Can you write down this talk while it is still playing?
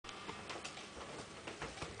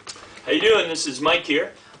How you doing? This is Mike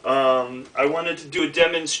here. I wanted to do a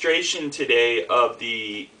demonstration today of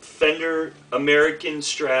the Fender American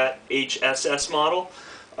Strat HSS model.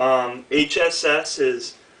 HSS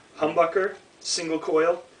is humbucker, single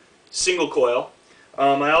coil.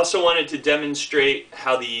 I also wanted to demonstrate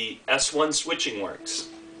how the S1 switching works.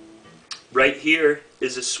 Right here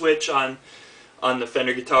is a switch on the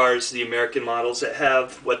Fender guitars, the American models that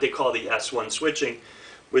have what they call the S1 switching,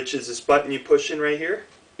 which is this button you push in right here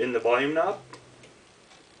in the volume knob.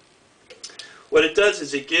 What it does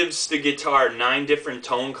is it gives the guitar 9 different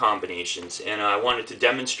tone combinations, and I wanted to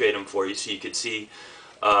demonstrate them for you so you could see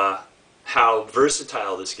how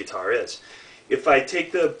versatile this guitar is. If I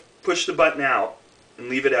push the button out and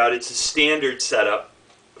leave it out, it's a standard setup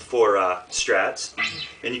for Strats,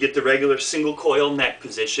 and you get the regular single coil neck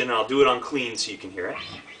position. I'll do it on clean so you can hear it.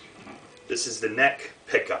 This is the neck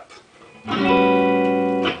pickup.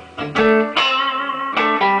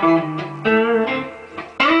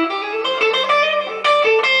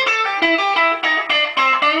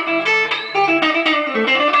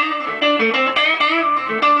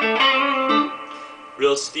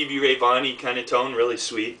 Real Stevie Ray Vaughan-y kind of tone, really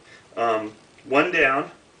sweet. One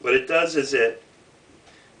down, what it does is it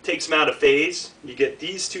takes them out of phase. You get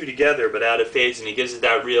these two together but out of phase, and it gives it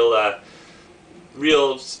that real,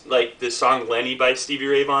 like the song Lenny by Stevie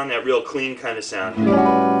Ray Vaughan, that real clean kind of sound.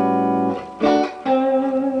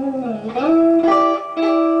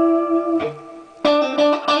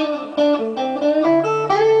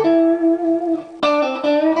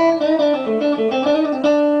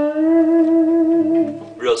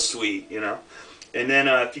 Real sweet, you know. And then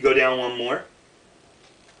if you go down one more,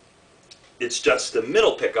 it's just the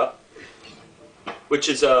middle pickup, which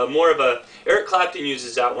is more of a, Eric Clapton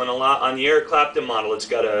uses that one a lot. On the Eric Clapton model, it's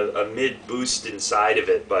got a mid boost inside of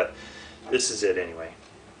it, but this is it anyway.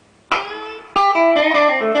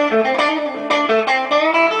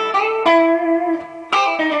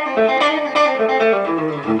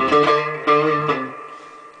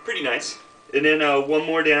 Pretty nice. And then one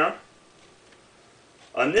more down.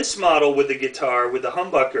 On this model with the guitar, with the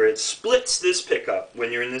humbucker, it splits this pickup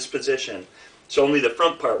when you're in this position. So only the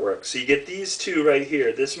front part works. So you get these two right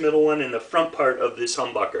here, this middle one and the front part of this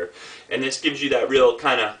humbucker. And this gives you that real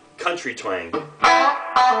kind of country twang.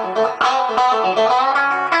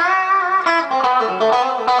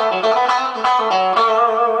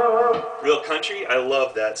 Real country, I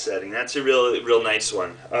love that setting. That's a real nice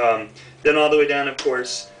one. Then all the way down, of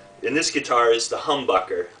course, in this guitar is the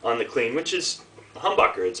humbucker on the clean, which is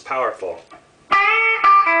humbucker, it's powerful.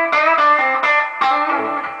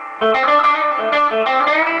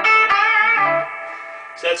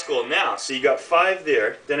 So that's cool. Now, so you got 5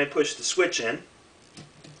 there, then I push the switch in,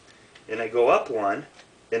 and I go up one,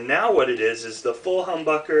 and now what it is the full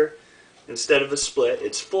humbucker, instead of a split,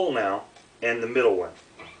 it's full now, and the middle one.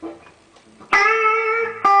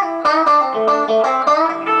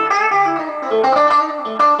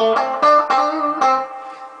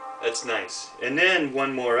 That's nice. And then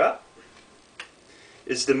one more up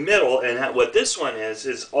is the middle, and what this one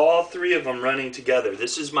is all 3 of them running together.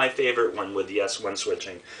 This is my favorite one with the S1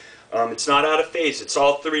 switching. It's not out of phase, it's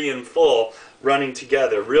all 3 in full running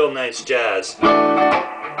together. Real nice jazz.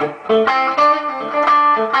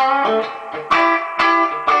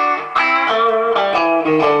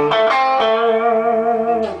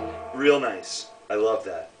 Real nice. I love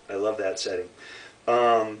that. I love that setting.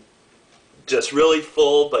 Just really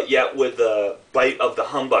full, but yet with a bite of the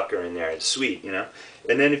humbucker in there. It's sweet, you know.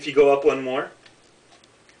 And then if you go up one more,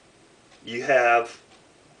 you have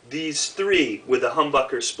these 3 with the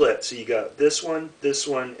humbucker split. So you got this one,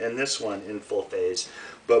 and this one in full phase,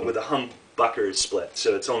 but with the humbucker split.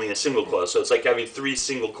 So it's only a single coil. So it's like having 3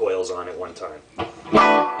 single coils on at one time.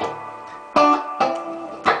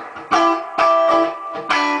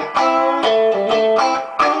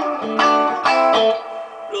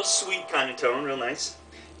 Real sweet kind of tone, real nice.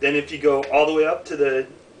 Then if you go all the way up to the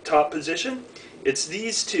top position, it's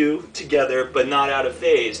these 2 together but not out of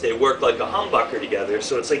phase. They work like a humbucker together,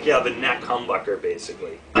 so it's like you have a neck humbucker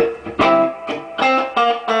basically.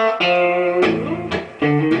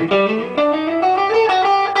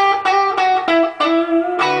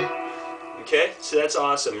 Okay, so that's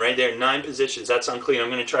awesome. Right there, 9 positions. That's on clean. I'm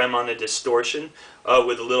going to try them on the distortion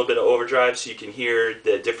with a little bit of overdrive so you can hear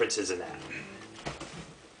the differences in that.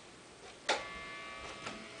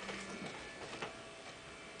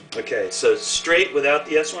 Okay, so straight without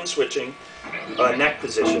the S1 switching, neck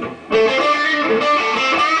position.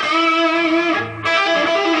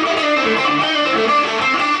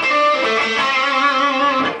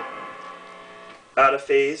 Out of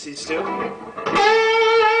phase, these two.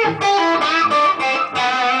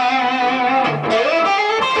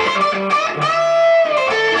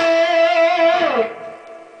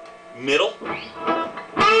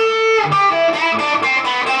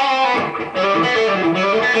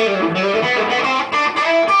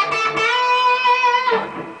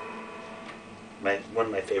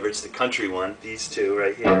 it's the country one. These two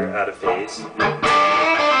right here, out of phase.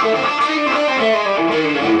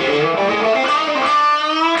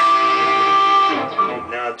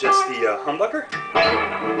 Now just the humbucker.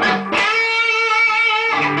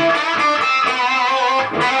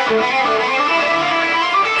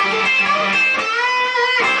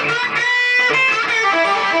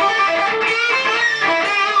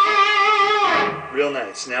 Real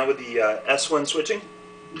nice. Now with the S-1 switching.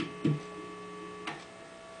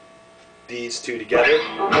 These two together.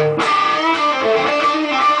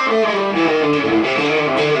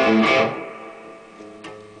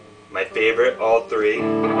 My favorite, all three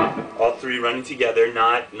running together,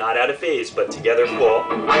 not out of phase, but together full.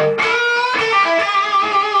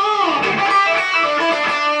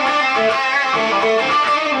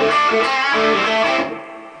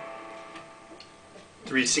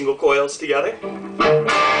 Three single coils together.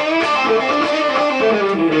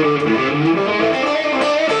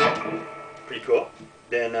 Pretty cool.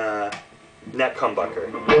 Then neck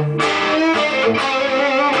humbucker.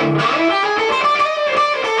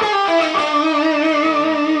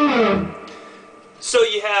 So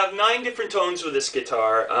you have 9 different tones with this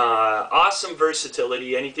guitar. Awesome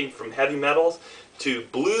versatility, anything from heavy metal to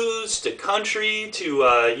blues to country to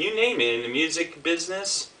you name it in the music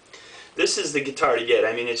business. This is the guitar to get.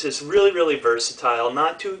 I mean, it's just really, really versatile,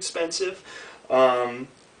 not too expensive.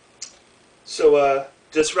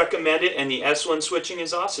 Just recommend it, and the S-1 switching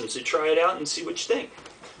is awesome. So try it out and see what you think.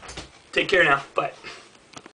 Take care now. Bye.